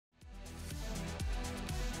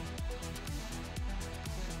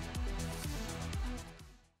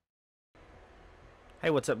Hey,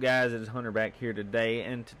 what's up guys? It is Hunter back here today,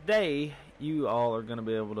 and today you all are going to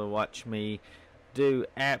be able to watch me do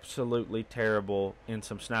absolutely terrible in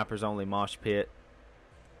some snipers only mosh pit.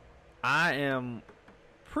 I am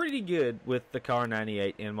pretty good with the Kar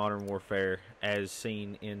 98 in Modern Warfare as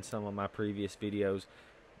seen in some of my previous videos,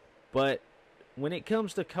 but when it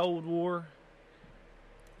comes to Cold War,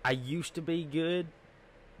 I used to be good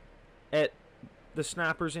at the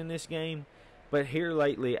snipers in this game. But here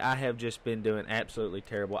lately, I have just been doing absolutely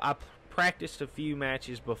terrible. I practiced a few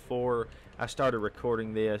matches before I started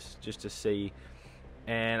recording this just to see.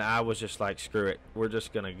 And I was just like, screw it. We're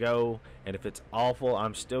just going to go. And if it's awful,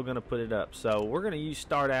 I'm still going to put it up. So we're going to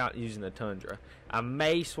start out using the Tundra. I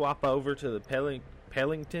may swap over to the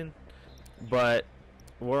Payton. But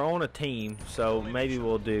we're on a team, so maybe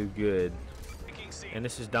we'll do good. And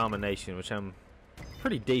this is domination, which I'm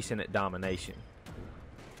pretty decent at domination.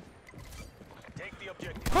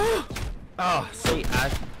 Oh, see,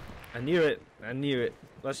 I knew it. I knew it.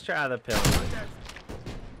 Let's try the Payton.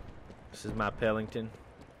 This is my Payton.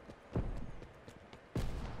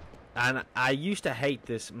 And I used to hate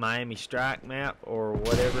this Miami Strike map, or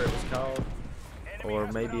whatever it was called.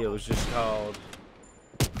 Or maybe it was just called...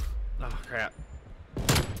 Oh, crap.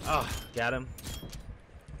 Oh, got him.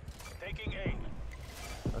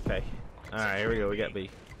 Okay. Alright, here we go. We got B.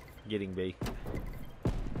 Getting B.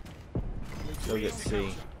 Go get C.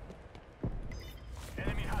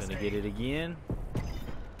 Gonna get it again.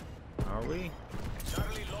 Are we?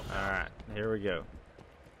 Alright, here we go.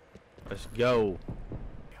 Let's go.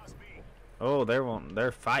 Oh,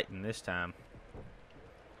 they're fighting this time.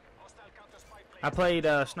 I played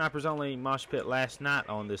Snipers Only Mosh Pit last night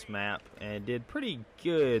on this map and did pretty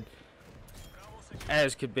good,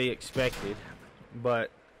 as could be expected.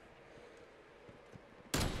 But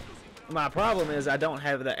my problem is I don't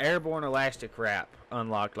have the airborne elastic wrap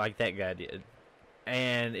unlocked like that guy did.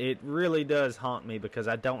 And it really does haunt me because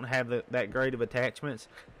I don't have that great of attachments.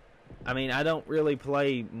 I mean, I don't really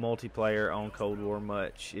play multiplayer on Cold War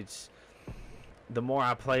much. It's the more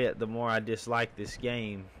I play it, the more I dislike this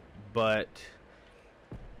game. But,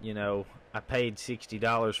 you know, I paid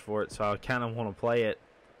 $60 for it, so I kind of want to play it.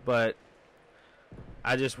 But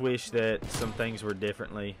I just wish that some things were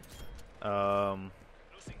differently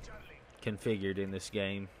configured in this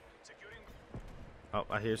game. Oh,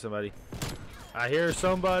 I hear somebody. I hear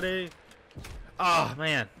somebody. Oh,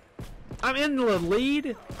 man. I'm in the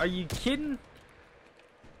lead? Are you kidding?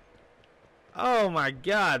 Oh, my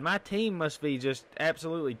God. My team must be just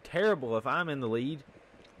absolutely terrible if I'm in the lead.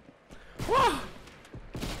 Whoa!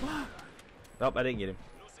 Whoa. Oh, I didn't get him.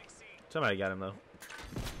 Somebody got him, though.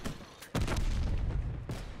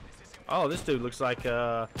 Oh, this dude looks like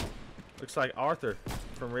Arthur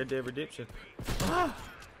from Red Dead Redemption. Ah!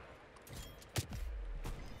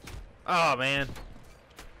 Oh, man.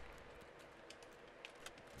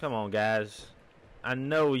 Come on, guys. I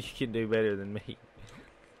know you can do better than me.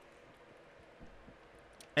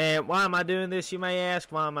 And why am I doing this, you may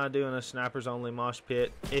ask? Why am I doing a Snipers Only Mosh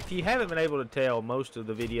Pit? If you haven't been able to tell, most of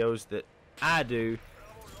the videos that I do,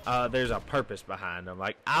 there's a purpose behind them.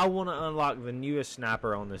 Like, I want to unlock the newest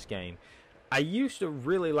sniper on this game. I used to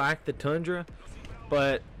really like the Tundra,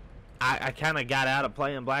 but I kind of got out of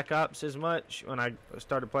playing Black Ops as much when I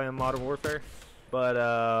started playing Modern Warfare. But,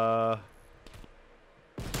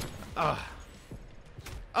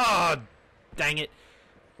 oh, dang it.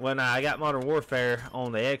 When I got Modern Warfare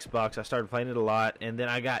on the Xbox, I started playing it a lot, and then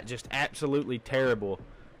I got just absolutely terrible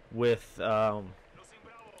with the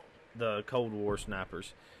Cold War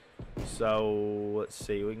snipers. So, let's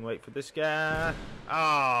see. We can wait for this guy.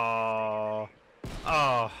 Oh,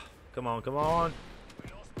 come on, come on.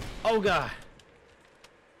 Oh, God.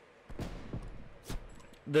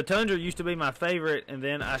 The Tundra used to be my favorite, and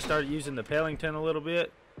then I started using the Payton a little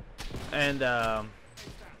bit. And,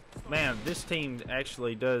 man, this team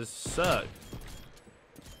actually does suck.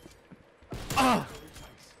 Oh!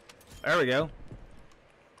 There we go.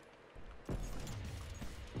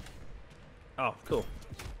 Oh, cool.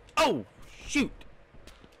 Oh, shoot!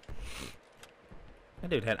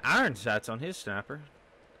 That dude had iron sights on his sniper.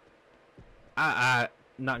 I'm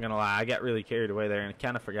not gonna lie, I got really carried away there and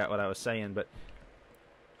kind of forgot what I was saying, but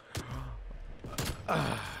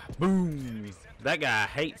boom! That guy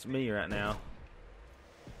hates me right now.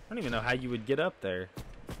 I don't even know how you would get up there.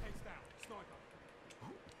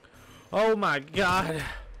 Oh my God!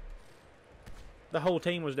 The whole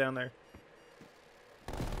team was down there.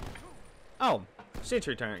 Oh,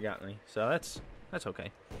 sentry turret got me, so that's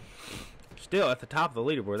okay. Still at the top of the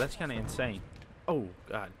leaderboard. That's kind of insane. Oh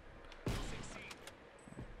God.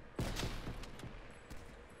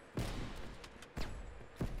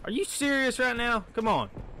 Are Are you serious right now? Come on.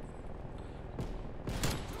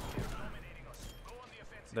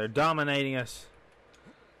 They're dominating us.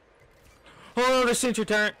 Oh, the sentry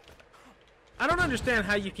turret. I don't understand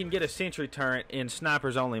how you can get a sentry turret in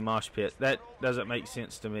snipers only mosh pit. That doesn't make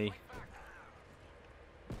sense to me.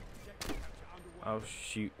 Oh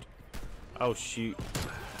shoot. Oh shoot.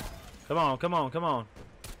 Come on, come on, come on.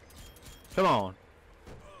 Come on.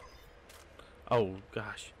 Oh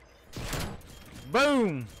gosh.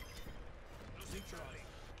 Boom.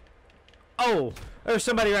 Oh, there's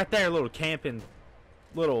somebody right there, a little camping,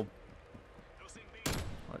 little.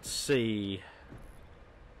 Let's see.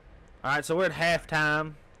 All right, so we're at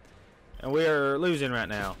halftime, and we're losing right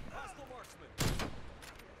now.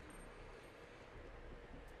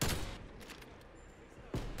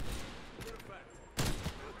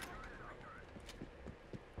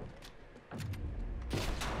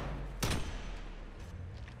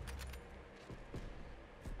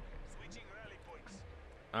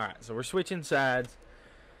 All right, so we're switching sides.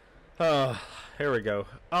 Oh, here we go.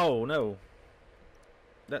 Oh no,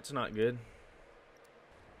 that's not good.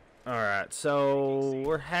 All right, so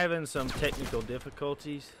we're having some technical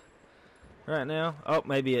difficulties right now. Oh,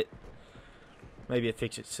 maybe it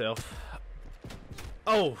fixed itself.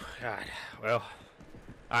 Oh God. Well,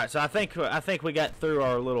 all right. So I think we got through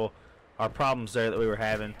our problems there that we were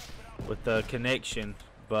having with the connection,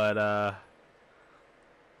 but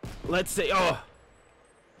let's see. Oh.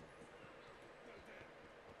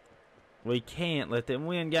 We can't let them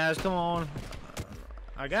win, guys. Come on.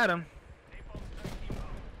 I got him.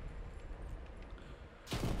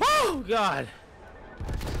 Oh, God.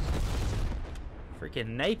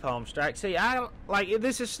 Freaking napalm strike. See, I don't like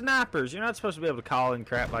this is snipers. You're not supposed to be able to call in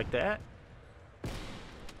crap like that.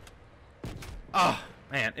 Oh,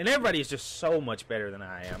 man. And everybody is just so much better than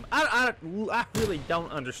I am. I really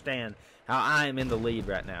don't understand how I am in the lead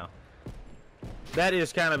right now. That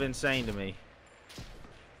is kind of insane to me.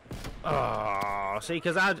 Oh, see,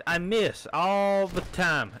 because I miss all the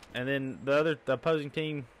time, and then the opposing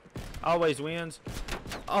team always wins.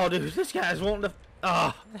 Oh, dude, this guy's wanting to.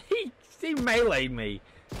 Oh, he meleeed me.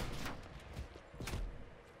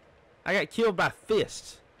 I got killed by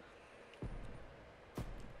fists.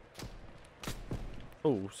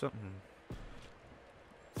 Oh, something.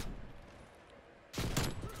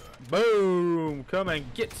 Boom! Come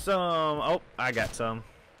and get some. Oh, I got some.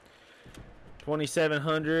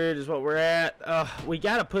 2,700 is what we're at. We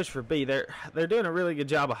gotta push for B. They're doing a really good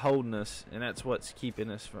job of holding us, and that's what's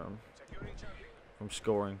keeping us from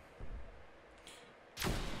scoring.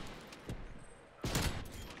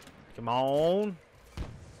 Come on!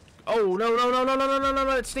 Oh no no no no no no no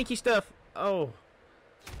no! It's stinky stuff. Oh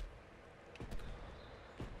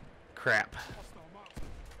crap!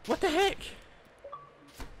 What the heck?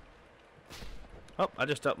 Oh, I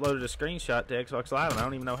just uploaded a screenshot to Xbox Live, and I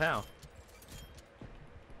don't even know how.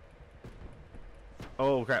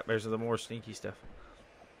 Oh crap, there's the more stinky stuff.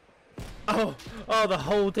 Oh, the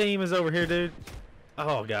whole team is over here, dude.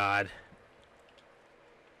 Oh God.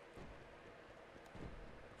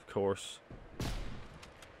 Of course.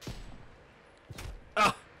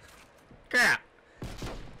 Oh, crap.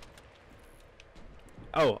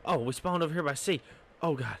 Oh, we spawned over here by C.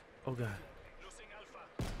 Oh God, oh God.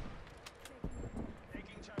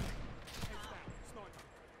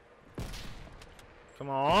 Come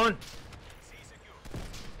on.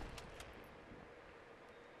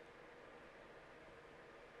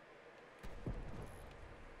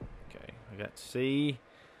 I got C.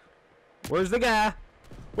 Where's the guy?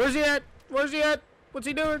 Where's he at? Where's he at? What's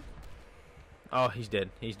he doing? Oh, he's dead.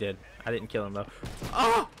 He's dead. I didn't kill him though.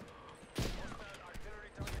 Oh!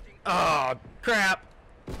 Oh, crap.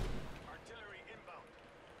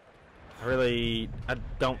 I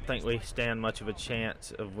don't think we stand much of a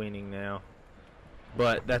chance of winning now.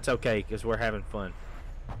 But that's okay, because we're having fun.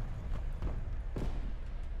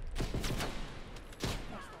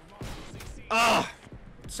 Oh!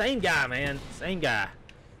 Same guy, man. Same guy.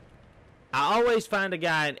 I always find a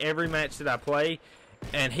guy in every match that I play,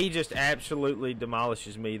 and he just absolutely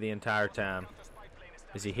demolishes me the entire time.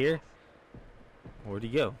 Is he here? Where'd he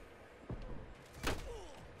go?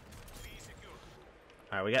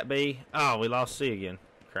 Alright, we got B. Oh, we lost C again.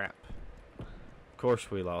 Crap. Of course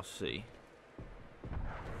we lost C.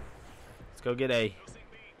 Let's go get A.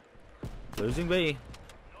 Losing B.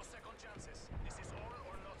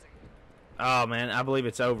 Oh man, I believe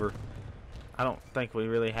it's over. I don't think we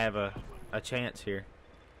really have a chance here.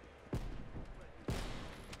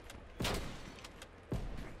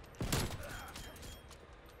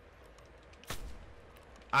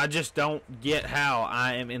 I just don't get how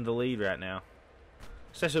I am in the lead right now.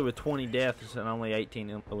 especially with 20 deaths and only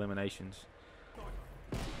 18 eliminations.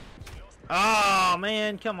 Oh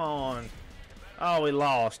man, come on. Oh, we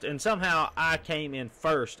lost, and somehow I came in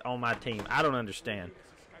first on my team. I don't understand.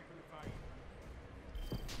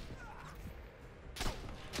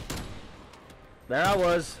 There I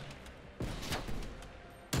was.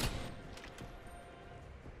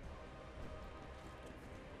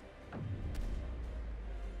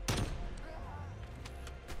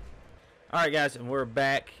 Alright guys, and we're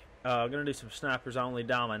back. Gonna do some snipers only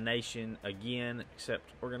domination again, except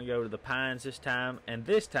we're gonna go to the Pines this time, and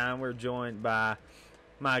this time we're joined by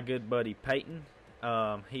my good buddy Payton.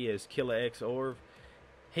 He is Killer X Orv.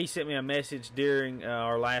 He sent me a message during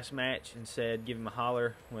our last match and said give him a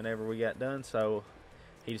holler whenever we got done, so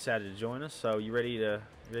he decided to join us. So you ready to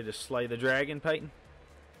slay the dragon, Payton?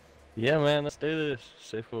 Yeah, man, let's do this.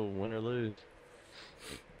 See if we'll win or lose.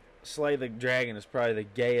 Slay the dragon is probably the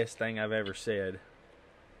gayest thing I've ever said.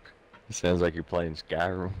 It sounds like you're playing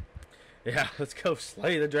Skyrim. Yeah, let's go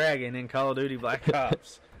slay the dragon in Call of Duty Black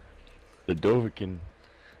Ops. The Dovahkiin.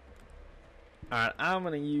 Alright, I'm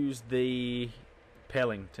going to use the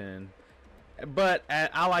Pellington. But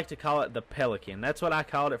I like to call it the Pelican. That's what I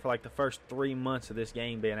called it for like the first 3 months of this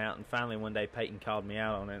game being out. And finally one day Payton called me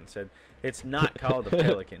out on it and said, it's not called the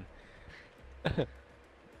Pelican.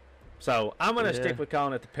 So I'm going to stick with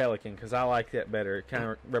calling it the Pelican because I like that better. It kind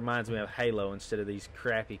of reminds me of Halo instead of these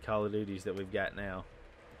crappy Call of Duties that we've got now.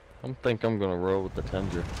 I think I'm going to roll with the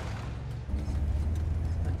Tundra.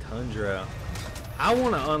 The Tundra. I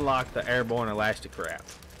want to unlock the airborne elastic wrap.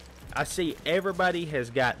 I see everybody has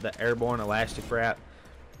got the airborne elastic wrap,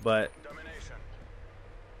 but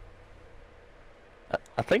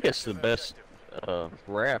I think it's the best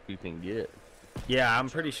wrap you can get. Yeah, I'm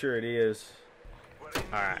pretty sure it is.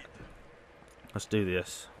 Alright. Let's do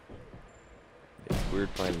this. It's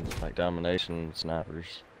weird playing like domination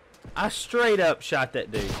snipers. I straight up shot that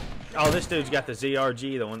dude. Oh, this dude's got the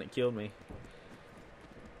ZRG, the one that killed me.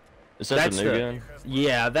 Is that the new gun?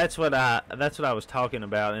 Yeah, that's what I was talking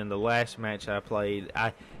about in the last match I played.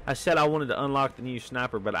 I said I wanted to unlock the new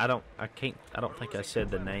sniper, but I don't think I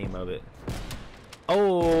said the name of it.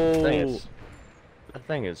 Oh, that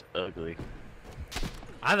thing is ugly.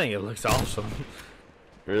 I think it looks awesome.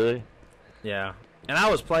 Really? Yeah. And I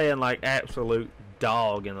was playing like absolute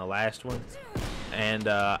dog in the last one, and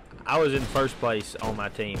I was in first place on my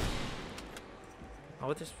team. Oh,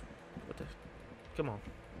 what the? Come on.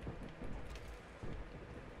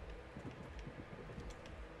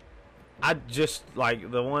 I just,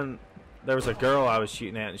 like, there was a girl I was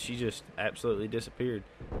shooting at, and she just absolutely disappeared.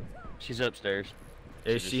 She's upstairs.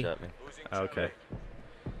 Is she? Shot me. Okay.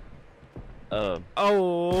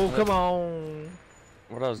 Oh, come on.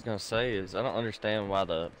 What I was going to say is, I don't understand why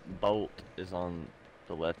the bolt is on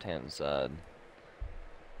the left-hand side.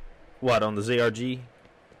 What, on the ZRG?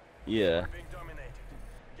 Yeah.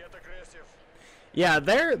 Yeah,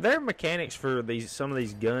 their mechanics for some of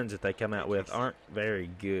these guns that they come out with aren't very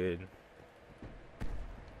good.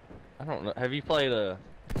 I don't know. Have you played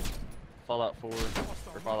Fallout 4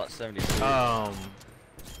 or Fallout 72?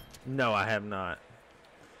 No, I have not.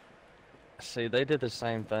 See, they did the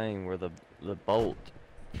same thing where the bolt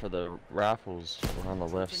for the rifles were on the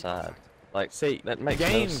left side. Like, see, that makes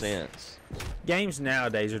no sense. Games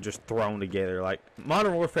nowadays are just thrown together. Like,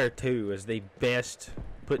 Modern Warfare 2 is the best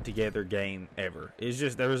put together game ever. It's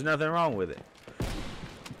just, there was nothing wrong with it.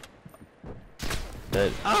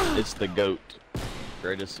 It's the GOAT.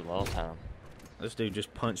 Greatest of all time. This dude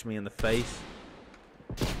just punched me in the face.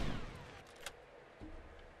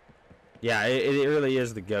 Yeah, it really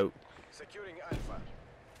is the GOAT. Securing Alpha.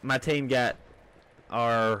 My team got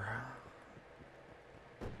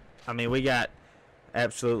we got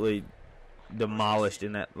absolutely demolished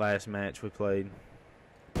in that last match we played.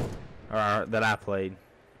 Or that I played.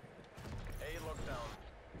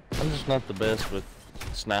 I'm just not the best with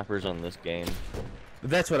snipers on this game.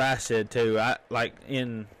 That's what I said too. I like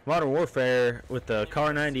in Modern Warfare with the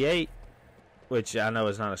Car 98, which I know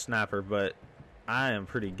is not a sniper, but I am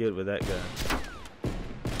pretty good with that gun.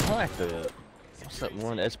 I like what's that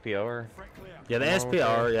one, SPR? Yeah, the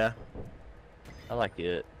SPR, yeah. I like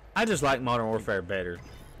it. I just like Modern Warfare better.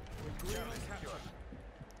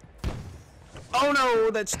 Oh no,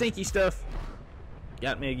 that stinky stuff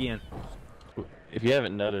got me again. If you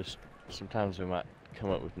haven't noticed, sometimes we might come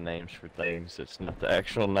up with names for things that's not the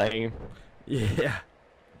actual name. Yeah.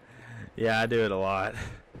 Yeah, I do it a lot.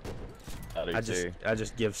 I do I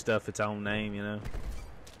just give stuff its own name, you know.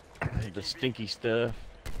 The stinky stuff,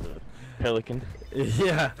 the Pelican.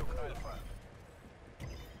 Yeah.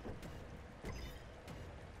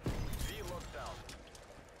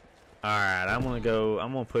 Alright, I'm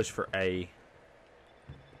gonna push for A.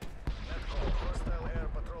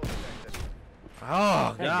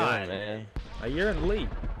 Oh, God. Good, man. You're in the lead.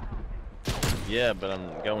 Yeah, but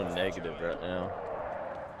I'm going negative right now.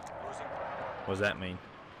 What does that mean?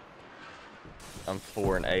 I'm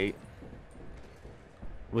 4 and 8.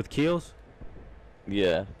 With kills?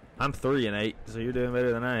 Yeah. I'm 3 and 8, so you're doing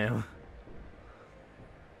better than I am.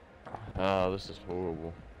 Oh, this is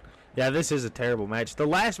horrible. Yeah, this is a terrible match. The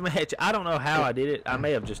last match, I don't know how I did it. I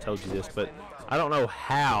may have just told you this, but I don't know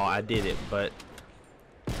how I did it, but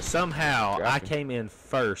somehow I came in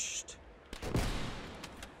first.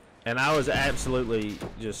 And I was absolutely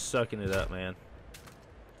just sucking it up, man.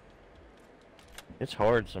 It's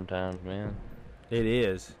hard sometimes, man. It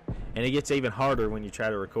is. And it gets even harder when you try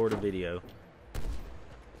to record a video.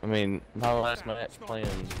 I mean, my last match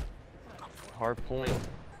playing hardpoint,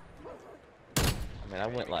 I mean, I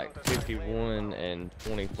went like 51 and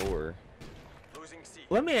 24.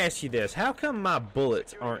 Let me ask you this. How come my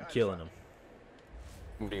bullets aren't killing them?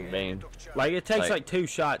 What do you mean? Like, it takes like 2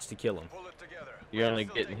 shots to kill them. You're only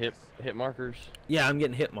getting hit markers? Yeah, I'm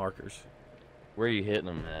getting hit markers. Where are you hitting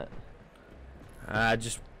them at?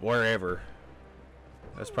 Just wherever.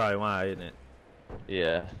 That's probably why, isn't it?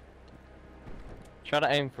 Yeah. Try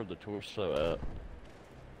to aim for the torso up.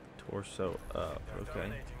 Torso up,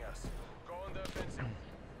 okay.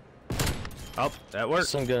 Oh, that worked.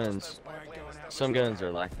 Some guns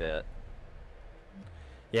are like that.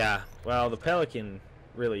 Yeah, well, the Pelican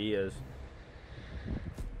really is.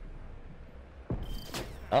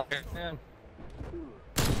 Oh, man.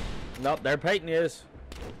 Nope, there Payton is.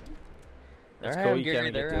 That's There cool. I am,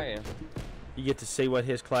 Gary, there I am. You get to see what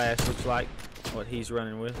his class looks like, what he's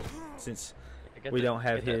running with, since we don't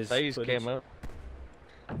have his phase camo.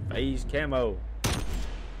 Phase camo.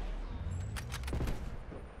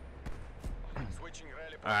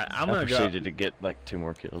 Alright, I'm gonna go. I proceeded to get like 2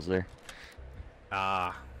 more kills there.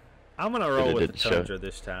 I'm gonna roll with the Tundra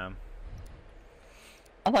this time.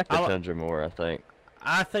 I like the Tundra more, I think.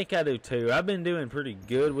 I think I do too. I've been doing pretty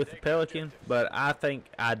good with the Pelican, but I think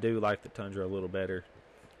I do like the Tundra a little better.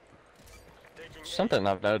 Something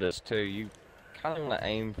I've noticed too, you kind of want to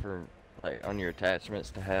aim for, like, on your attachments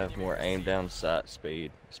to have more aim down sight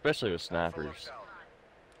speed, especially with snipers.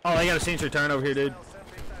 Oh, they got a sentry turn over here, dude.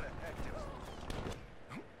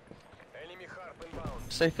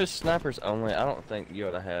 See, if it's snipers only, I don't think you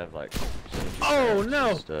ought to have, like, oh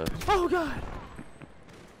no! Stuff. Oh god!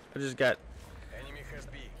 I just got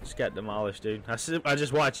demolished, dude. I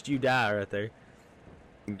just watched you die right there.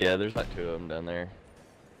 Yeah, there's like 2 of them down there.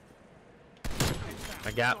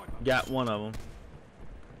 I got one of them.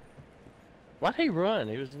 Why'd he run?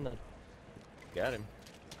 He was in the... Got him.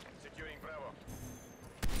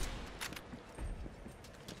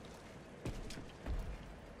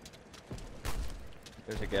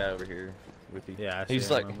 There's a guy over here with you. Yeah, I see he's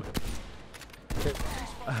him. like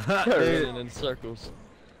running in circles.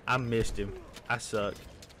 I missed him. I suck.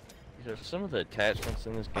 Some of the attachments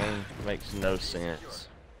in this game makes no sense.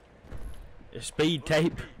 Speed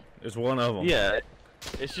tape is one of them. Yeah,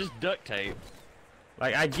 it's just duct tape.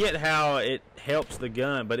 Like, I get how it helps the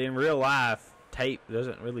gun, but in real life, tape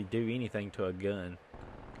doesn't really do anything to a gun.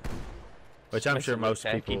 Which I'm sure most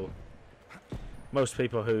people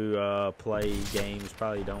who play games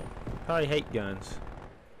probably hate guns.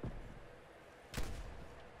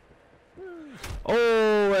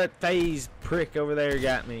 Oh, that phase prick over there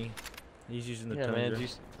got me. He's using the Tundra. Man, did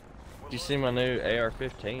you see my new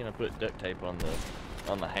AR-15? I put duct tape on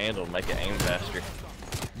the handle to make it aim faster.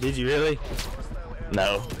 Did you really?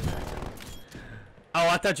 No. Oh,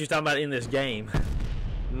 I thought you were talking about in this game.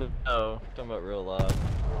 No, I'm talking about real life.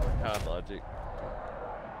 COD logic.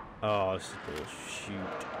 Oh, this is bullshit.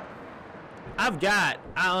 I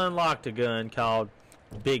unlocked a gun called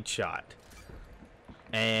Big Shot.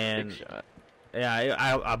 And Big Shot.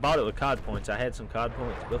 Yeah, I bought it with COD points. I had some COD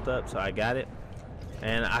points built up, so I got it.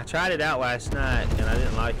 And I tried it out last night, and I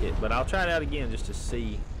didn't like it. But I'll try it out again just to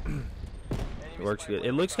see. It works good.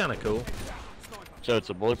 It looks kind of cool. So it's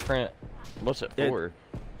a blueprint. What's it for?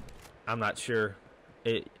 I'm not sure.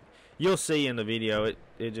 You'll see in the video.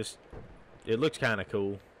 It looks kind of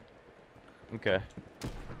cool. Okay.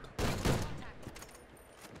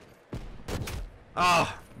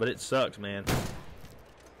 Oh, but it sucks, man.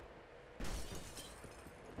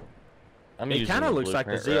 It kind of looks like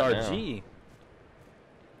the ZRG.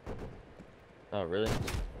 Right. Oh, really?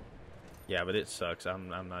 Yeah, but it sucks. I'm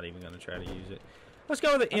not even going to try to use it. Let's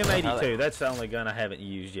go with the M82. That's the only gun I haven't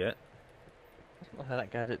used yet. I don't know how that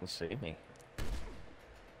guy didn't see me.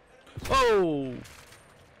 Oh!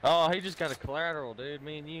 Oh, he just got a collateral, dude.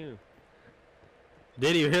 Me and you.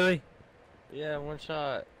 Did he really? Yeah, one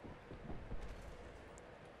shot.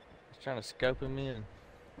 Just trying to scope him in.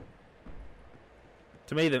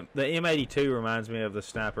 To me, the M82 reminds me of the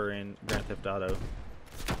sniper in Grand Theft Auto.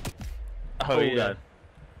 Oh yeah. God.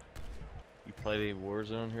 You played any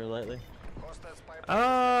Warzone here lately?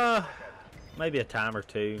 Maybe a time or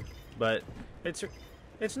two, but it's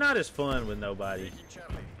not as fun with nobody.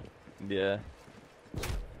 Yeah.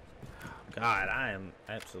 God, I am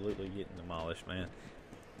absolutely getting demolished, man.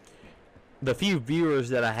 The few viewers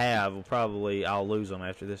that I have will probably I'll lose them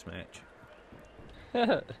after this match.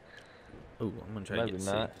 Ooh, I'm gonna try to get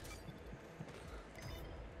not.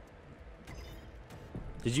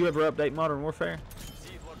 Did you ever update Modern Warfare?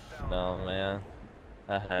 No, man.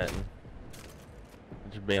 I hadn't.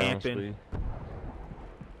 Just be honest with you.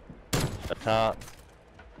 A top.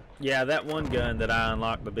 Yeah, that one gun that I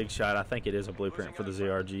unlocked, the big shot, I think it is a blueprint for the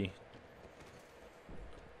ZRG.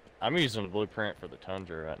 I'm using the blueprint for the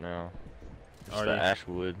Tundra right now. It's Are the you?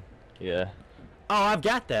 Ashwood. Yeah. Oh, I've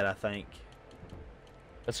got that, I think.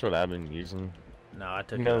 That's what I've been using. No, I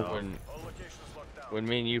took You it know, off. when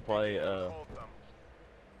me and you play, to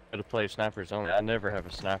play snipers only, I never have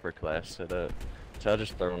a sniper class set up. So I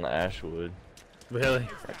just throw on the Ashwood. Really?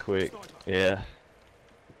 That quick. Yeah.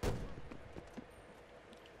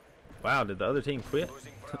 Wow, did the other team quit?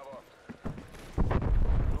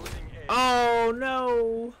 Oh,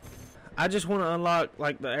 no! I just want to unlock,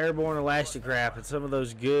 like, the airborne elastic wrap and some of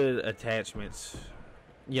those good attachments.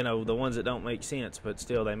 You know, the ones that don't make sense, but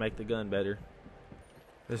still they make the gun better.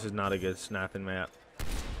 This is not a good sniping map.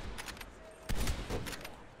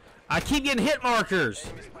 I keep getting hit markers!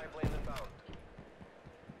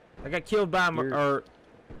 I got killed by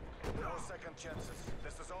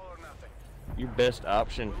Your best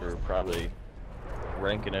option for probably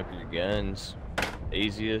ranking up your guns,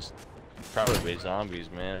 easiest, probably be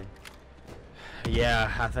zombies, man.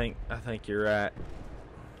 Yeah, I think you're right.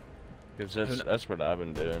 Because that's what I've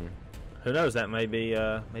been doing. Who knows? That may be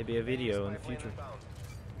a video in the future.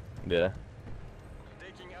 Yeah.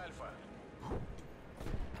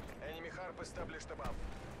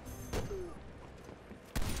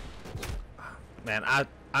 Man,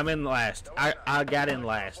 I'm in last. I got in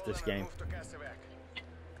last this game.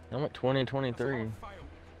 I'm at 20-23.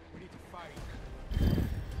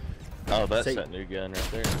 Oh, that's that new gun right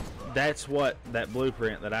there. That's what that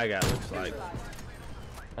blueprint that I got looks like.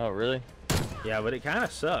 Oh, really? Yeah, but it kind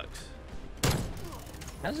of sucks.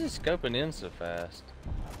 How's he scoping in so fast?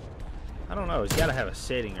 I don't know. It's got to have a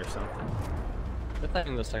setting or something. The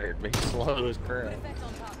thing looks like it'd be slow as crap.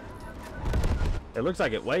 It looks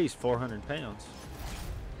like it weighs 400 pounds.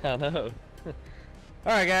 I know.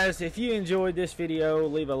 Alright guys, if you enjoyed this video,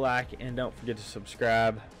 leave a like and don't forget to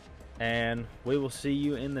subscribe. And we will see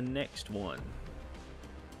you in the next one.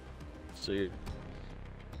 See you.